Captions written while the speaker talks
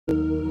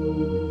Introduction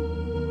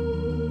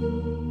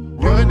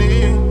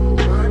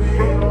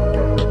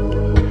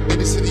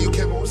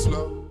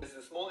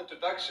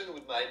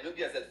with my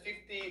Nubia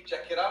Z50.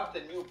 Check it out,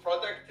 the new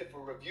product for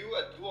review,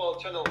 a dual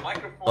channel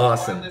microphone.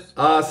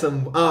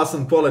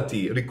 Awesome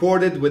quality,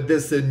 recorded with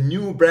this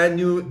brand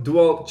new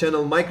dual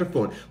channel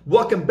microphone.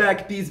 Welcome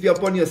back, peace be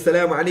upon you.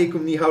 Assalamu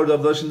alaikum, ni hao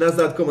davdosh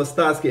nazad, como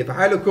estas, kayfa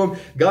halukum?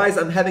 Guys,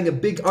 I'm having a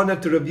big honor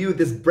to review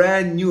this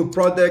brand new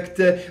product,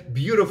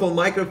 beautiful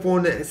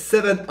microphone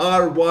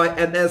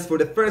 7RYMS. For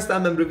the first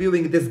time I'm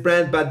reviewing this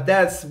brand, but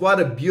that's what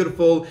a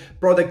beautiful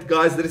product,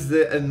 guys. There is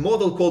a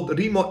model called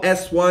Rimo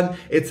S1.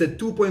 It's a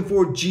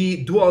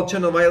 2.4G dual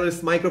channel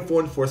wireless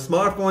microphone for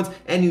smartphones,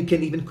 and you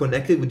can even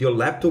connect it with your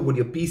laptop, with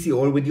your PC,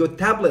 or with your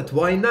tablet.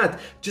 Why not?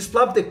 Just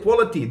love the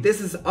quality. This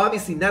is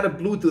obviously not a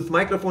Bluetooth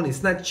microphone.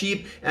 It's not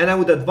cheap, and I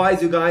would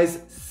advise you guys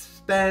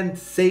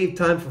save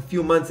time for a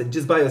few months and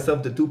just buy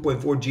yourself the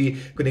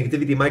 2.4G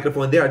connectivity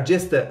microphone. They are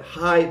just a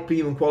high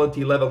premium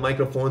quality level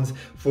microphones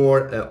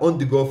for on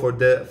the go for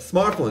the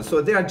smartphones.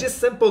 So they are just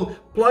simple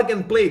plug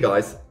and play,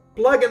 guys.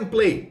 Plug and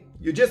play.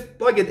 You just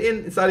plug it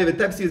in inside of a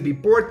Type-C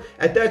USB port,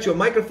 attach your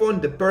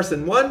microphone, the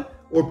person 1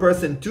 or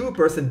person 2,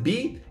 person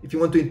B. If you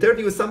want to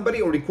interview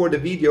somebody or record a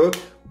video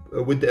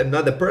with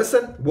another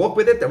person, walk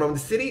with it around the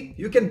city,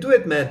 you can do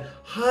it, man.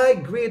 High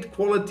grade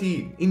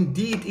quality,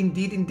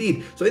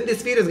 indeed. So in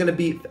this video is going to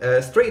be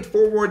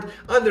straightforward,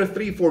 under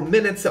 3-4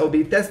 minutes. I'll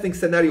be testing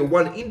scenario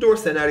 1 indoor,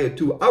 scenario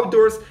 2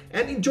 outdoors,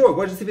 and enjoy.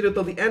 Watch this video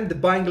till the end. The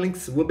buying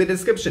links will be in the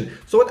description.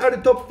 So what are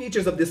the top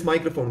features of this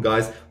microphone,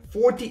 guys?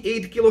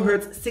 48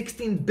 kilohertz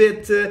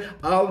 16-bit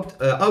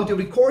audio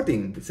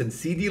recording. It's in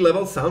CD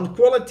level sound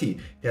quality.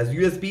 It has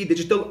USB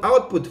digital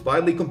output,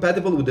 widely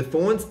compatible with the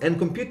phones and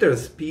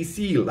computers,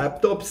 PC,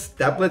 laptops,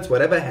 tablets,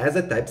 whatever has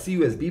a Type-C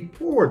USB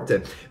port.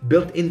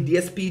 Built-in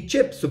DSP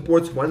chip,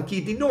 supports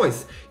 1-key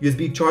denoise.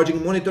 USB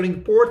charging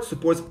monitoring port,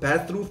 supports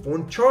pass-through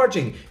phone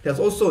charging. It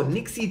has also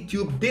Nixie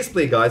tube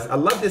display, guys. I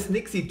love this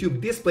Nixie tube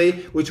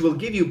display, which will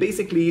give you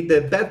basically the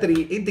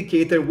battery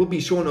indicator will be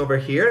shown over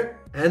here.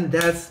 And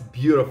that's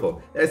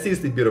beautiful. That's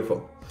seriously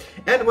beautiful.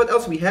 And what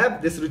else we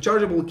have? This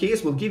rechargeable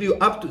case will give you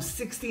up to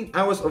 16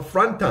 hours of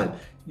front time.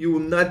 You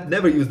will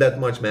never use that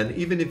much, man,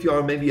 even if you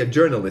are maybe a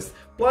journalist.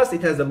 Plus,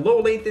 it has a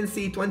low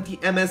latency, 20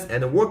 ms,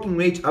 and a working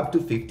range up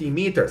to 50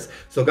 meters.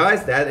 So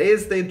guys, that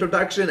is the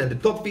introduction and the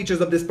top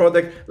features of this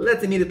product.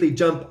 Let's immediately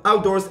jump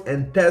outdoors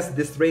and test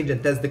this range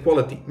and test the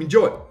quality.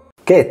 Enjoy.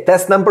 Okay,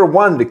 test number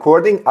 1,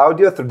 recording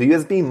audio through the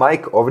USB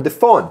mic over the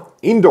phone.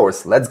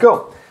 Indoors, let's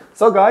go.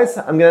 So guys,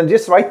 I'm gonna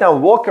just right now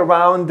walk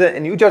around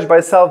and you judge by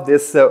yourself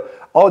this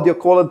audio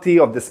quality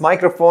of this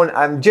microphone.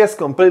 I'm just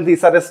completely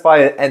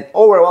satisfied and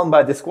overwhelmed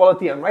by this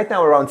quality. I'm right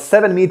now around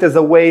 7 meters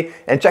away,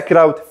 and check it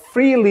out,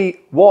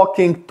 freely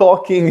walking,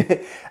 talking,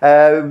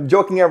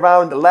 joking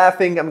around,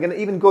 laughing. I'm gonna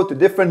even go to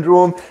different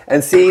room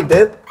and see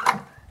that.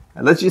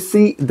 Let's just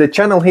see the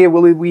channel here.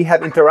 Will we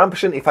have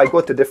interruption if I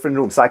go to different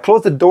rooms? So I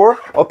close the door,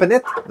 open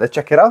it, let's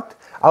check it out.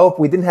 I hope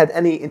we didn't have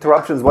any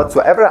interruptions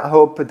whatsoever. I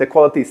hope the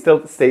quality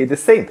still stay the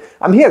same.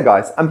 I'm here,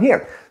 guys, I'm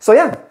here. So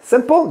yeah,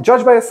 simple,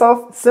 judge by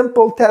yourself,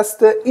 simple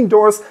test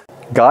indoors.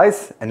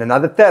 Guys, and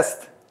another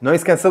test.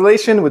 Noise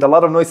cancellation with a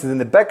lot of noises in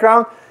the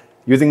background.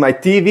 Using my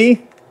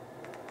TV.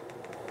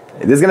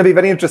 This is gonna be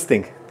very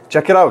interesting.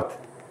 Check it out.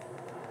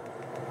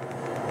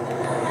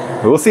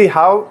 We'll see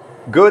how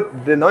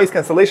good the noise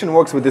cancellation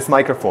works with this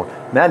microphone.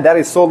 Man, that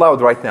is so loud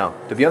right now.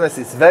 To be honest,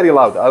 it's very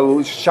loud. I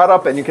will shut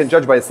up and you can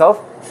judge by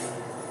yourself.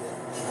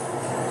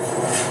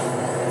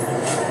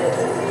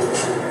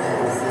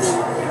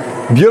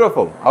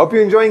 Beautiful. I hope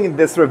you're enjoying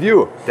this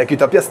review,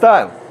 TechUtopia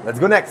style. Let's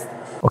go next.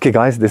 Okay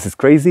guys, this is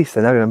crazy.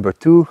 Scenario number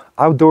 2,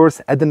 outdoors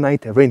at the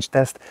night, range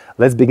test.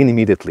 Let's begin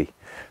immediately.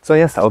 So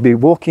yes, I'll be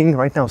walking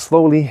right now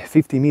slowly,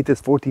 50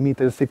 meters, 40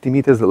 meters, 50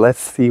 meters. Let's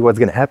see what's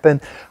gonna happen.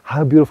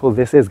 How beautiful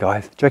this is,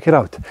 guys. Check it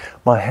out.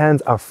 My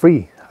hands are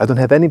free. I don't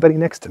have anybody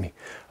next to me.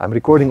 I'm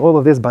recording all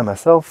of this by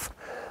myself.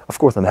 Of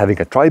course, I'm having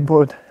a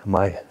tripod,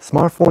 my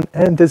smartphone,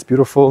 and this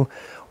beautiful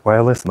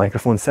wireless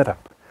microphone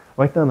setup.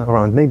 Right now I'm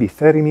around maybe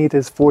 30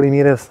 meters, 40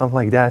 meters, something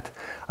like that.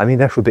 I mean,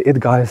 that should be it,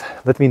 guys.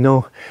 Let me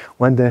know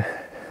when I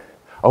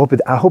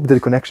hope the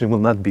connection will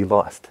not be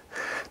lost,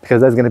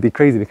 because that's going to be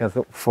crazy, because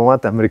for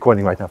what I'm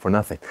recording right now for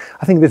nothing.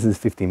 I think this is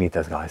 50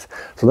 meters, guys.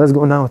 So let's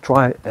go now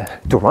try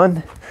to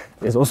run.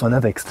 There's also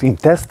another extreme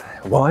test.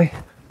 Why?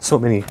 So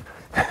many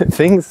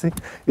things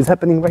is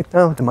happening right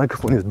now. The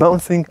microphone is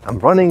bouncing. I'm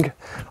running. A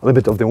little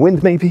bit of the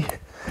wind maybe.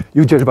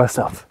 You judge by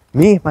yourself.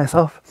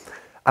 Myself,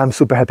 I'm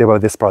super happy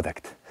about this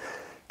product.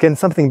 Can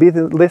something beat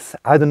this?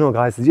 I don't know,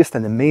 guys. It's just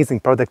an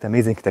amazing product,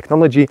 amazing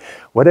technology.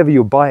 Whatever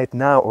you buy it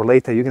now or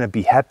later, you're going to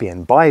be happy,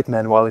 and buy it,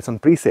 man, while it's on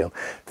pre-sale.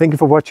 Thank you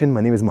for watching.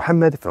 My name is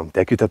Mohammed from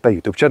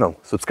TechUtopia YouTube channel.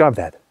 Subscribe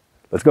that.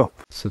 Let's go.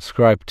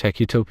 Subscribe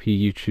TechUtopia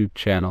YouTube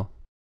channel.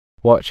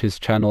 Watch his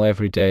channel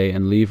every day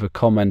and leave a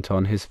comment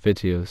on his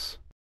videos.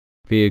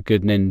 Be a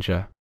good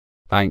ninja.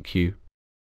 Thank you.